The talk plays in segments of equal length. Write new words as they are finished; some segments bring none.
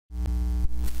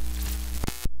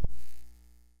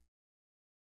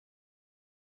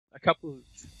couple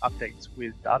of updates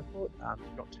with Dataport,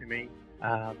 not too many,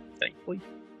 thankfully.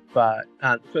 But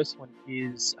the first one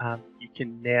is you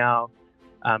can now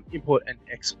import and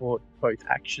export both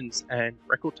actions and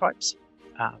record types.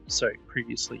 So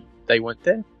previously they weren't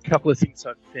there. A couple of things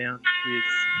I've found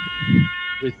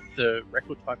with the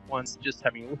record type ones, just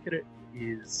having a look at it,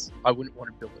 is I wouldn't want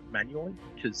to build it manually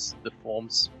because the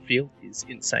forms field is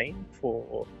insane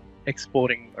for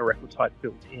exporting a record type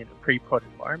built in a pre-prod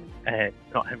environment and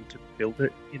not having to build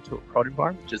it into a prod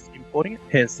environment, just importing it.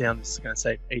 Hands down, this is going to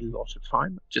save a lot of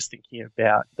time. Just thinking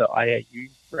about the IAU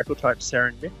record type, Sarah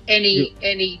and Mick.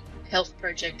 Any health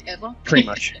project ever. Pretty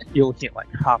much. You're looking at like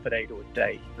half a day to a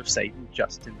day of saving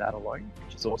just in that alone,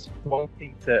 which is awesome. The one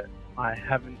thing that I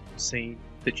haven't seen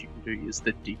that you can do is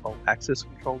the default access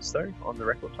controls though on the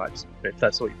record types. If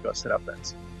that's all you've got set up,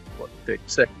 that's 30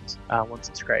 seconds once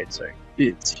it's created, so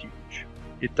it's huge.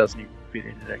 It doesn't even fit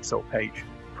in an Excel page.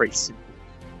 Pretty simple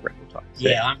record types.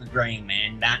 Yeah, I'm agreeing,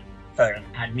 man. That for an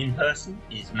admin person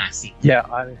is massive.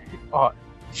 Yeah,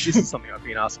 this is something I've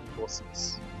been asking for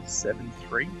since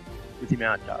 7.3 with the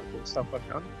amount of Dataport stuff I've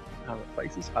done at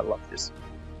places. I love this.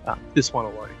 This one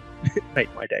alone made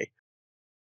my day.